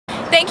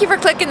Thank you for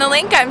clicking the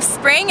link. I'm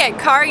Spring at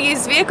Carr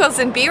Used Vehicles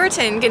in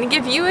Beaverton. Going to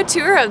give you a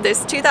tour of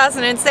this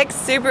 2006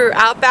 Subaru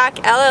Outback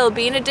LL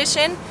Bean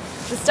Edition.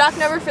 The stock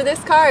number for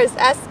this car is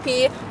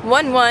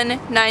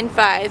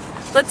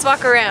SP1195. Let's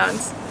walk around.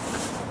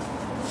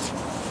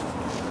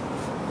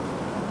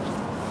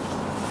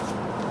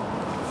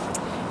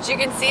 As you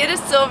can see, it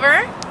is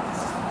silver.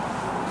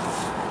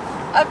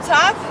 Up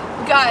top,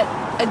 we got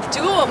a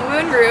dual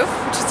moonroof,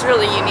 which is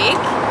really unique,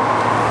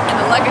 and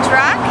a luggage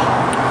rack.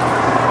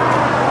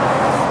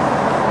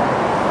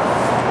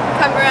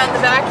 Come around the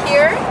back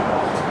here.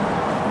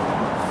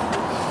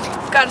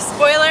 We've got a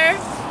spoiler.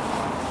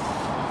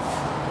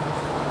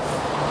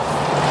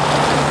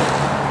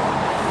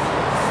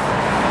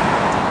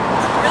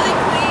 Really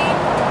clean,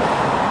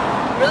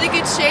 really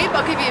good shape.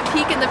 I'll give you a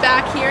peek in the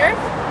back here.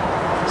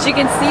 As you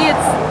can see,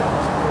 it's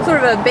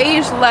sort of a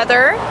beige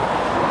leather.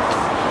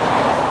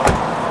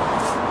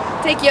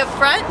 Take you up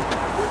front.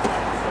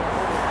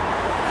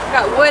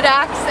 Got wood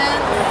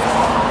accents,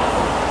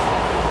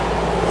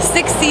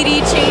 6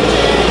 CD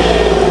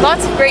changes,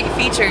 lots of great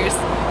features.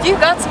 If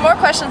you've got some more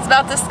questions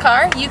about this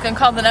car, you can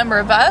call the number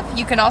above.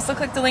 You can also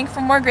click the link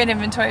for more great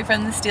inventory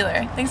from this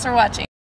dealer. Thanks for watching.